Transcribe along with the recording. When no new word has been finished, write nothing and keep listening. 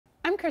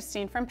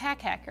Christine from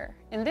Pack Hacker.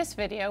 In this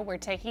video, we're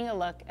taking a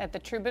look at the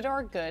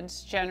Troubadour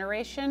Goods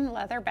Generation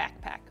Leather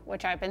Backpack,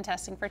 which I've been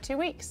testing for 2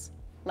 weeks.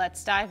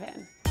 Let's dive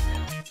in.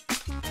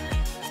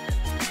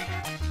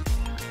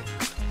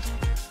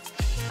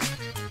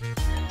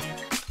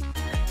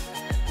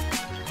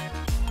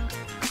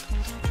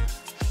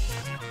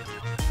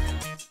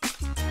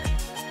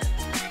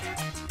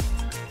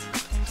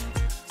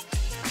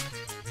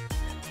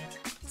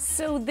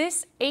 So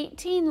this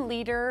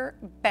 18-liter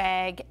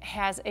bag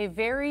has a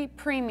very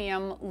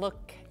premium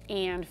look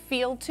and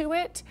feel to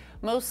it,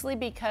 mostly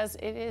because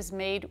it is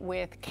made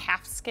with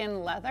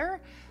calfskin leather.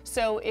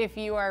 So if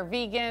you are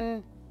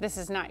vegan, this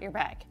is not your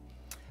bag.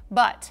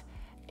 But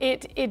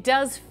it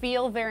does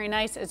feel very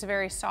nice. It's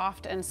very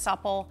soft and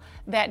supple.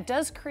 That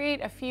does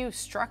create a few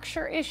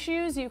structure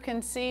issues. You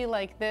can see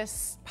like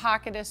this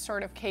pocket is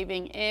sort of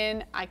caving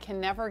in. I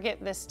can never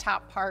get this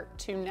top part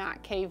to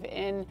not cave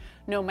in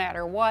no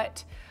matter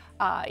what.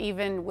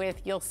 Even with,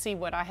 you'll see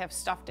what I have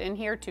stuffed in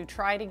here to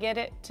try to get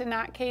it to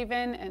not cave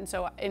in. And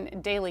so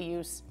in daily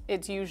use,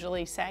 it's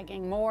usually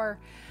sagging more.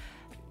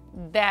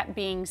 That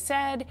being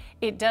said,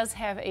 it does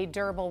have a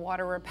durable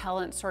water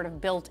repellent sort of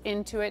built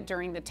into it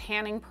during the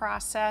tanning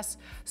process.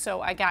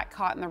 So I got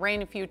caught in the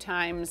rain a few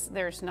times.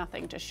 There's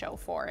nothing to show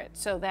for it.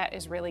 So that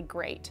is really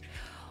great.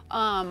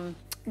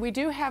 We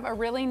do have a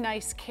really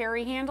nice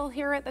carry handle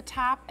here at the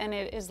top, and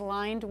it is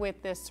lined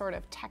with this sort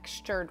of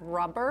textured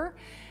rubber.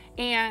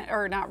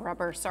 Or not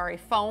rubber, sorry,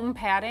 foam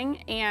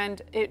padding,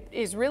 and it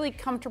is really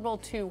comfortable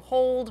to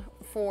hold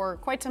for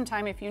quite some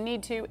time if you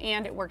need to,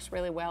 and it works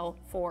really well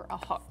for a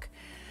hook.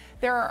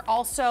 There are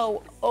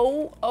also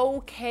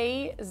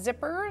OK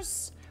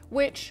zippers,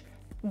 which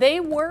they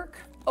work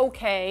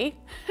okay,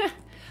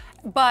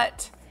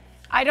 but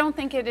I don't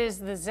think it is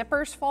the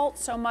zipper's fault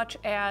so much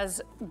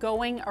as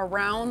going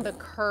around the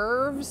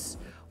curves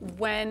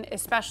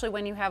especially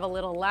when you have a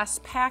little less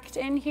packed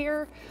in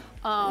here.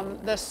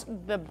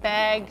 The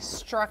bag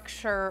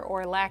structure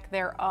or lack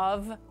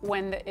thereof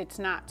when it's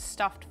not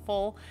stuffed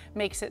full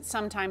makes it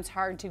sometimes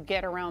hard to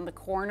get around the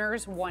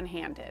corners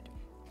one-handed.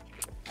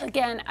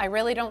 Again, I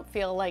really don't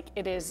feel like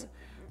it is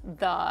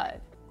the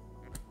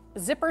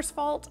zipper's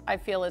fault. I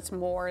feel it's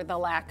more the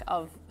lack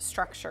of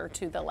structure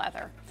to the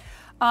leather.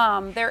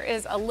 There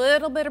is a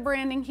little bit of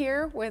branding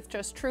here with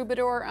just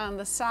Troubadour on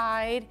the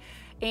side,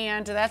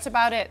 and that's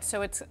about it.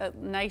 So it's a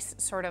nice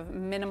sort of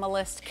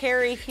minimalist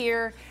carry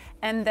here.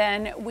 And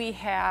then we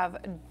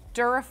have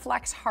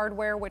Duraflex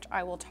hardware, which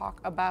I will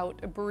talk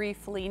about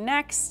briefly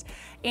next.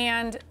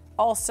 And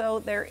also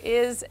there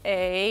is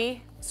a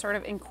sort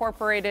of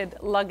incorporated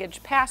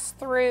luggage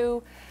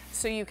pass-through,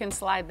 so you can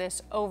slide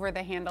this over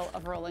the handle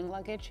of rolling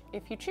luggage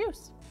if you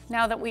choose.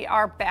 Now that we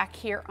are back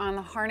here on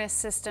the harness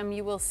system,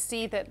 you will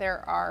see that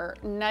there are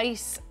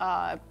nice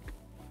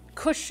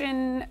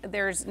cushion,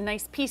 there's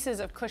nice pieces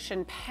of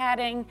cushion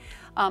padding.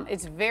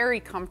 It's very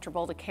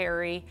comfortable to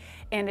carry,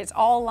 and it's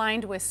all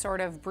lined with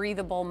sort of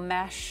breathable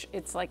mesh.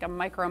 It's like a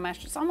micro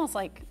mesh. It's almost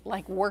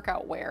like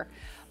workout wear,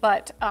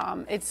 but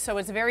it's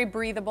very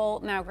breathable.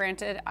 Now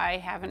granted, I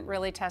haven't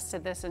really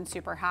tested this in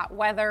super hot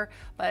weather,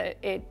 but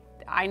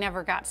I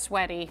never got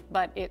sweaty,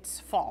 but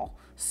it's fall.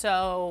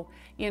 So,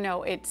 you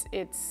know, it's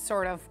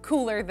sort of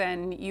cooler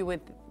than you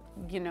would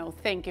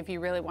think if you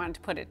really wanted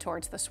to put it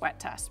towards the sweat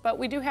test. But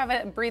we do have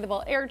a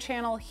breathable air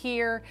channel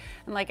here,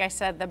 and like I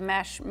said, the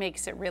mesh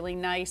makes it really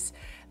nice.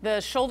 The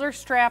shoulder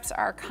straps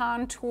are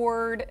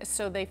contoured,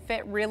 so they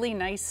fit really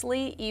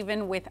nicely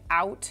even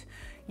without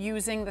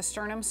using the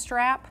sternum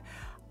strap.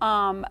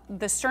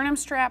 The sternum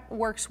strap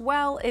works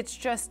well. It's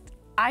just,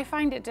 I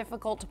find it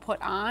difficult to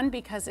put on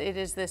because it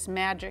is this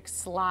magic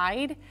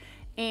slide,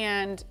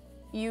 and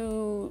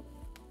you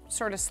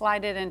sort of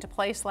slide it into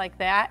place like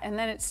that, and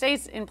then it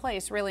stays in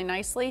place really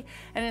nicely.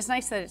 And it's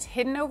nice that it's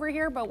hidden over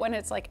here, but when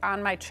it's like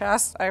on my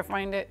chest, I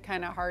find it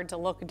kind of hard to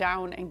look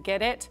down and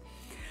get it.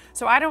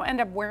 So I don't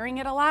end up wearing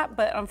it a lot,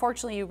 but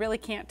unfortunately you really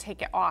can't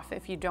take it off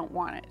if you don't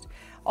want it.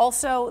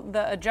 Also,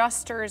 the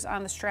adjusters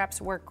on the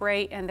straps work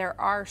great, and there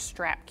are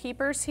strap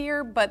keepers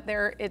here, but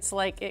it's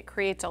like it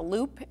creates a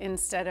loop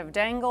instead of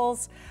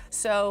dangles,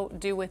 so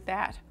do with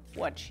that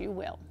what you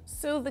will.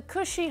 So the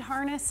cushy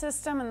harness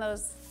system and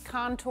those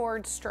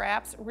contoured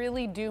straps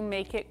really do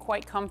make it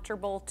quite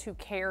comfortable to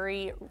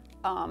carry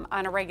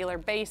on a regular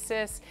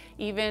basis,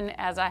 even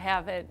as I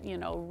have it,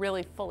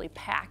 really fully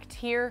packed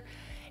here.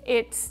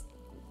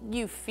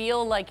 You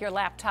feel like your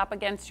laptop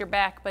against your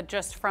back, but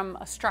just from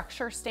a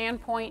structure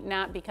standpoint,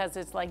 not because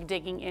it's like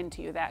digging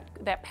into you.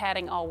 That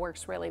padding all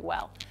works really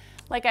well.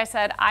 Like I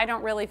said, I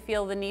don't really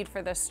feel the need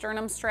for the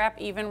sternum strap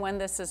even when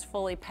this is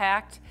fully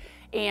packed.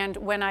 And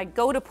when I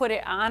go to put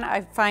it on,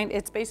 I find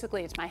it's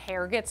my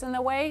hair gets in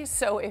the way.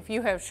 So if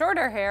you have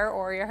shorter hair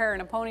or your hair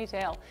in a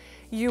ponytail,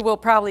 you will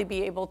probably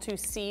be able to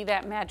see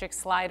that magic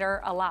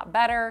slider a lot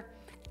better.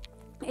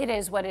 It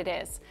is what it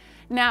is.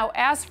 Now,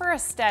 as for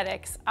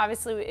aesthetics,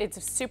 obviously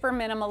it's super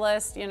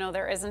minimalist.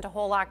 There isn't a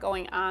whole lot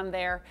going on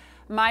there.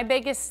 My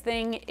biggest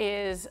thing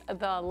is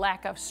the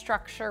lack of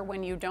structure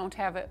when you don't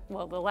have it,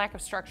 well, the lack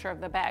of structure of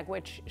the bag,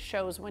 which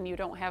shows when you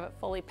don't have it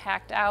fully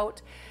packed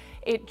out.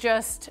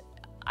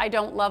 I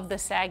don't love the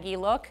saggy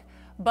look,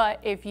 but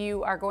if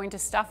you are going to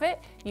stuff it,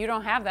 you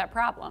don't have that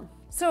problem.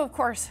 So of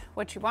course,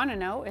 what you want to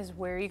know is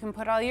where you can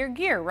put all your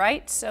gear,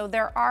 right? So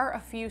there are a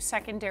few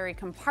secondary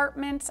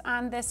compartments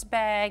on this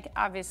bag.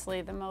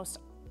 Obviously the most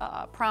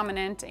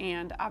prominent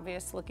and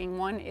obvious looking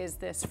one is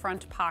this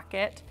front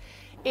pocket.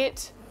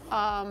 It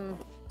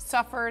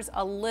suffers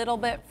a little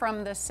bit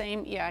from the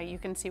same, yeah, you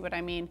can see what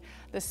I mean,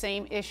 the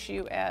same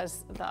issue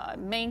as the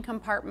main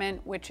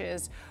compartment, which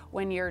is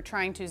when you're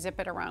trying to zip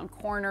it around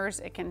corners,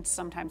 it can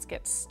sometimes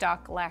get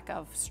stuck, lack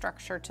of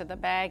structure to the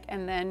bag.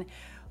 And then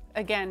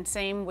again,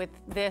 same with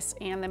this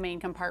and the main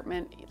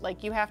compartment,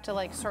 like you have to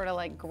like sort of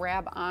like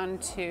grab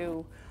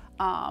onto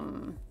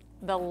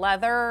the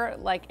leather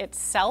like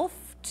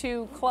itself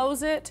to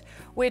close it,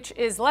 which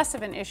is less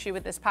of an issue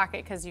with this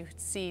pocket because you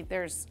see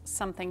there's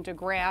something to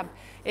grab.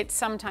 It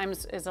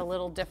sometimes is a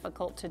little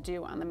difficult to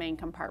do on the main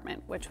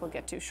compartment, which we'll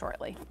get to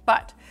shortly.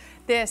 But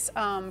this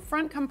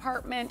front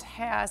compartment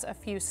has a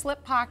few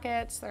slip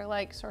pockets. They're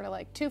like sort of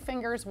like 2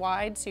 fingers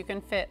wide, so you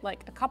can fit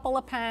like a couple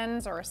of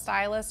pens or a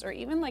stylus or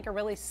even like a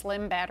really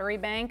slim battery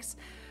bank.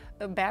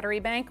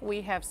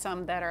 We have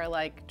some that are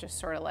like just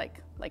sort of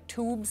like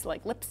tubes,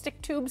 like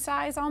lipstick tube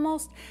size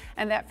almost,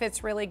 and that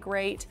fits really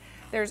great.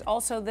 There's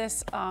also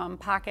this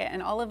pocket,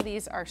 and all of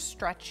these are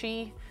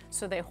stretchy,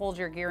 so they hold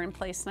your gear in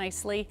place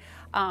nicely.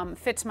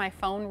 Fits my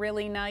phone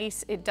really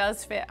nice. It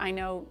does fit, I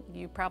know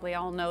you probably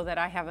all know that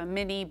I have a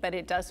mini, but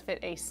it does fit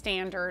a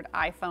standard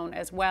iPhone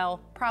as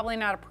well. Probably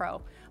not a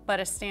Pro, but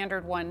a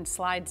standard one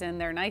slides in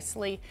there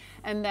nicely.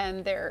 And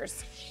then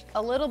there's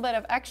a little bit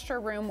of extra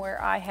room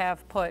where I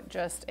have put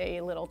just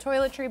a little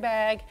toiletry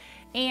bag,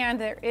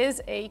 and there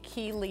is a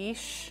key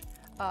leash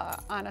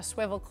on a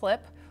swivel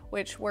clip,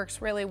 which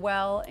works really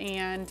well,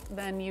 and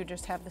then you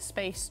just have the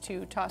space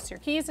to toss your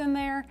keys in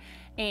there,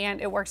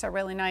 and it works out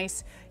really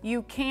nice.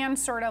 You can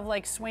sort of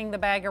like swing the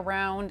bag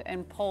around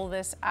and pull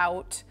this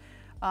out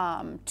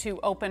to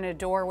open a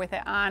door with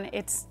it on.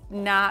 It's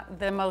not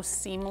the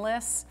most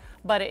seamless,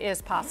 but it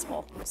is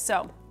possible.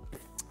 So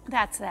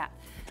that's that.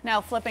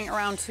 Now flipping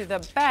around to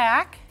the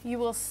back, you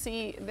will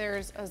see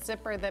there's a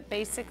zipper that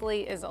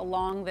basically is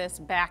along this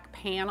back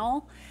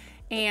panel,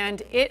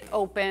 and it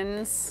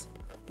opens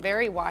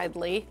very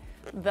widely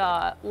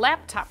the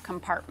laptop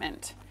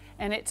compartment,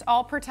 and it's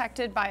all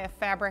protected by a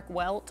fabric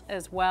welt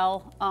as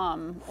well,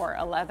 or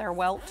a leather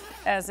welt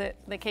as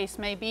the case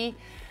may be.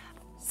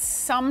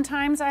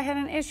 Sometimes I had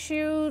an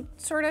issue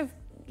sort of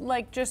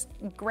like just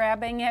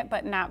grabbing it,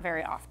 but not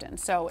very often,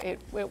 so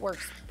it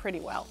works pretty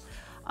well.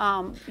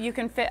 You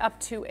can fit up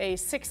to a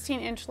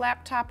 16-inch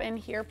laptop in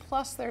here,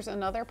 plus there's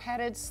another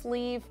padded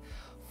sleeve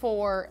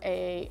for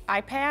an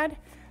iPad.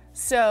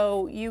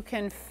 So you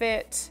can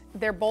fit,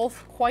 they're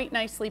both quite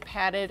nicely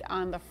padded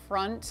on the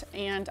front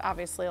and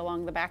obviously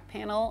along the back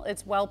panel.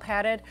 It's well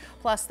padded,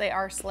 plus they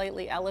are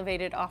slightly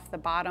elevated off the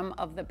bottom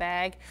of the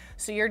bag.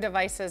 So your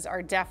devices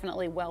are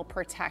definitely well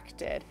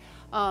protected.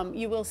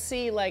 You will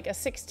see like a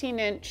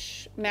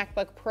 16-inch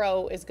MacBook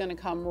Pro is gonna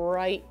come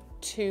right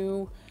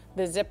to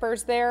the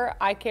zippers there.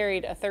 I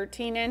carried a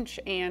 13-inch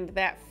and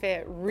that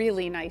fit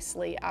really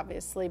nicely,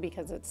 obviously,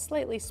 because it's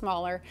slightly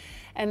smaller.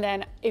 And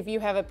then if you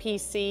have a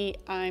PC,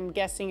 I'm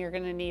guessing you're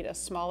gonna need a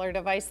smaller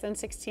device than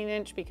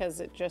 16-inch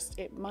because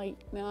it might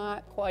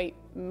not quite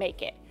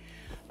make it.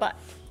 But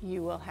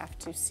you will have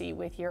to see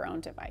with your own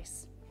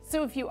device.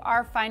 So if you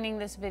are finding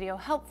this video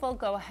helpful,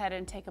 go ahead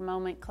and take a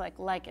moment, click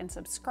like and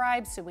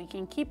subscribe so we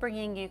can keep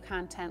bringing you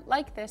content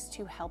like this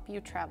to help you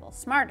travel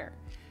smarter.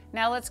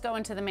 Now let's go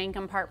into the main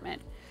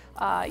compartment.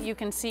 You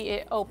can see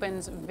it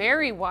opens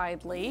very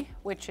widely,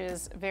 which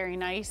is very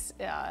nice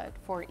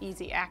for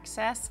easy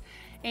access.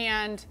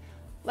 And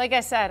like I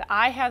said,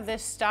 I have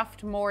this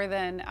stuffed more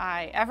than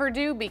I ever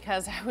do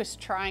because I was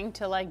trying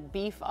to like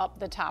beef up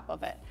the top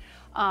of it.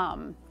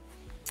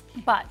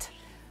 But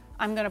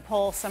I'm gonna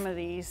pull some of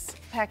these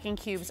packing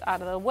cubes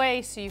out of the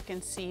way so you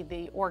can see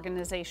the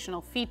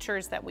organizational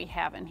features that we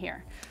have in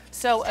here.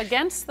 So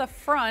against the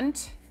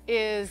front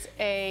is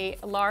a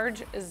large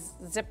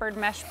zippered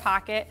mesh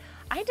pocket.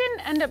 I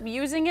didn't end up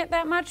using it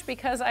that much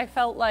because I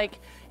felt like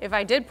if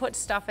I did put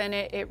stuff in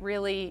it,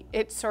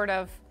 it sort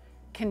of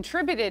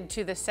contributed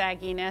to the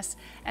sagginess.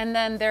 And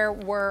then there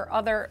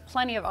were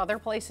plenty of other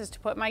places to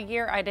put my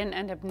gear. I didn't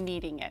end up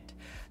needing it.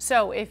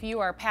 So if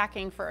you are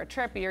packing for a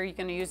trip, you're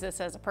going to use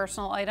this as a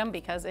personal item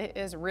because it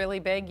is really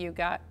big. You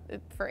got,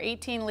 for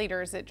 18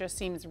 liters, it just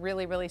seems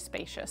really, really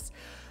spacious.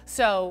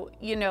 So,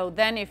 you know,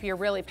 then if you're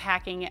really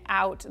packing it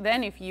out,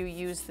 then if you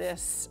use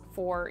this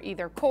for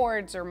either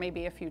cords or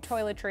maybe a few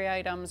toiletry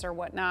items or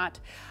whatnot,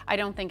 I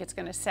don't think it's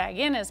going to sag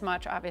in as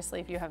much, obviously,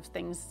 if you have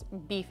things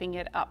beefing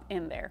it up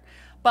in there.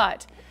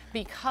 But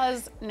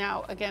because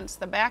now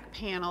against the back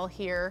panel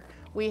here,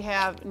 we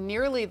have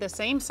nearly the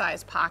same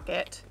size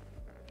pocket.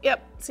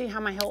 Yep, see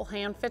how my whole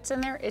hand fits in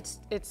there? It's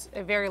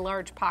a very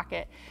large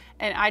pocket.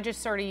 And I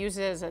just sort of use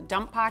it as a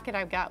dump pocket.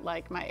 I've got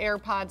like my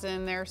AirPods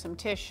in there, some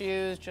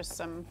tissues, just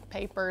some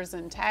papers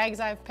and tags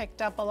I've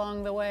picked up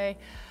along the way.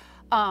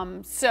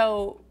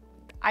 So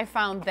I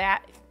found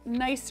that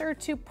nicer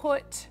to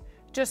put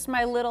just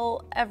my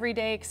little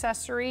everyday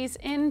accessories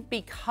in,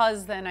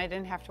 because then I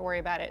didn't have to worry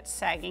about it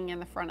sagging in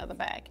the front of the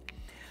bag.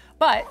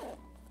 But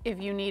if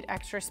you need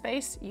extra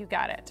space, you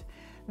got it.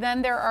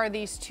 Then there are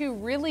these two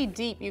really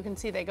deep, you can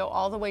see they go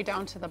all the way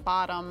down to the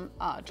bottom,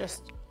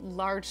 just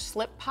large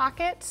slip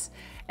pockets.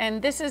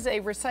 And this is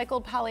a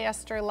recycled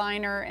polyester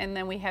liner, and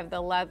then we have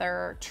the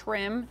leather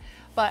trim.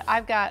 But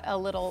I've got a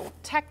little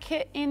tech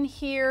kit in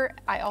here.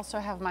 I also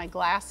have my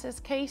glasses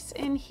case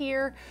in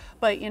here,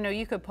 but you know,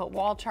 you could put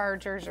wall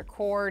chargers or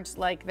cords,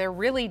 like they're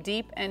really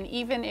deep. And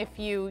even if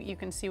you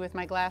can see with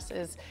my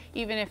glasses,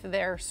 even if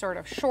they're sort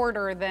of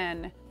shorter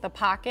than the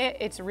pocket,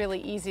 it's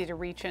really easy to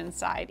reach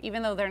inside.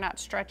 Even though they're not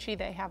stretchy,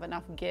 they have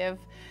enough give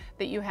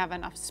that you have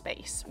enough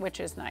space, which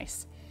is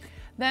nice.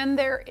 Then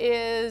there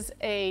is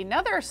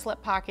another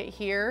slip pocket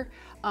here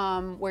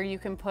where you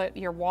can put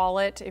your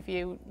wallet. If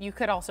you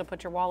could also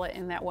put your wallet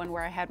in that one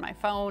where I had my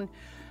phone.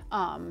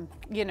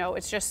 You know,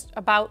 it's just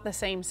about the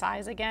same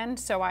size again.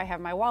 So I have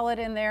my wallet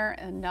in there,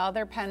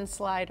 another pen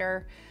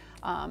slider.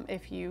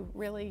 If you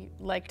really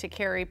like to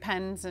carry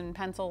pens and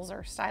pencils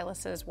or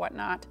styluses,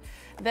 whatnot.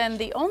 Then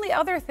the only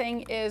other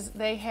thing is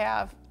they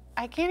have,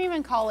 I can't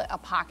even call it a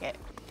pocket.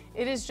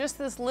 It is just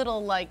this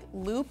little like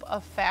loop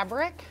of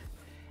fabric.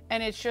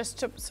 And it's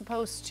just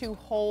supposed to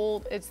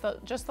hold, it's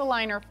just the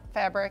liner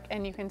fabric,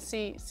 and you can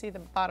see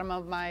the bottom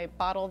of my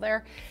bottle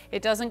there.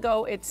 It doesn't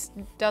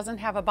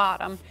have a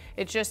bottom.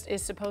 It just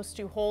is supposed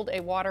to hold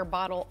a water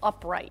bottle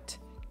upright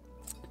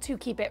to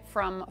keep it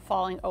from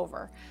falling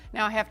over.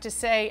 Now I have to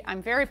say,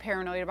 I'm very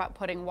paranoid about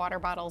putting water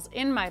bottles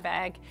in my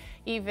bag.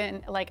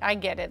 Even, like, I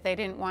get it, they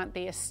didn't want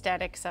the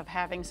aesthetics of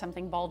having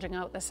something bulging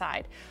out the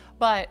side.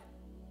 But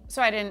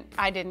so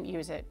I didn't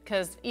use it,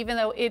 because even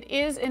though it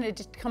is in a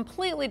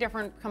completely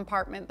different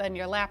compartment than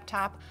your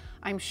laptop,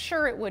 I'm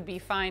sure it would be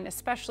fine,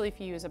 especially if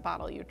you use a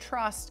bottle you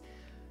trust.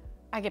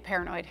 I get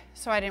paranoid,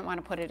 so I didn't want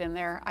to put it in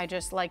there. I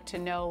just like to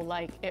know,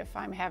 like, if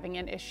I'm having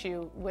an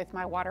issue with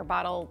my water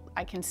bottle,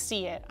 I can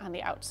see it on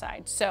the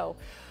outside. So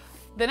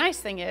the nice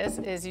thing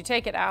is you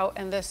take it out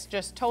and this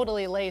just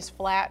totally lays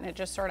flat, and it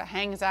just sort of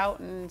hangs out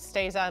and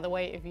stays out of the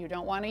way if you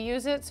don't want to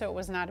use it. So it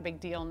was not a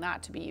big deal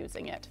not to be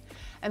using it.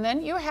 And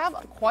then you have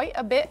quite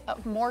a bit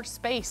of more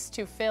space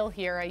to fill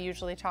here. I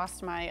usually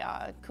toss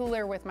my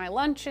cooler with my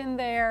lunch in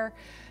there,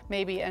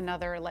 maybe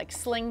another like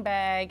sling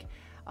bag,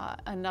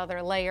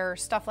 another layer,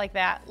 stuff like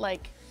that.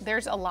 Like,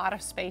 there's a lot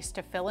of space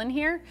to fill in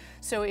here.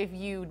 So if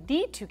you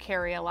need to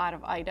carry a lot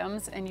of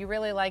items and you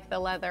really like the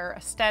leather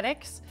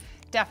aesthetics,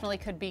 definitely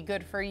could be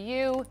good for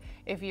you.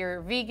 If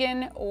you're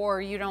vegan or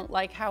you don't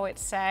like how it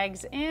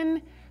sags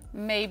in,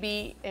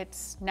 maybe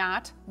it's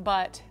not,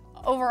 but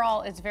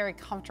overall it's very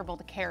comfortable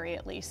to carry,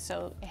 at least,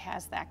 so it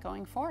has that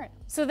going for it.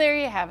 So there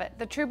you have it,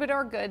 the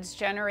Troubadour Goods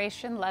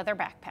Generation Leather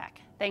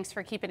Backpack. Thanks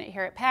for keeping it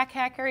here at Pack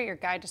Hacker, your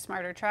guide to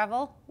smarter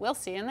travel. We'll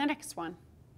see you in the next one.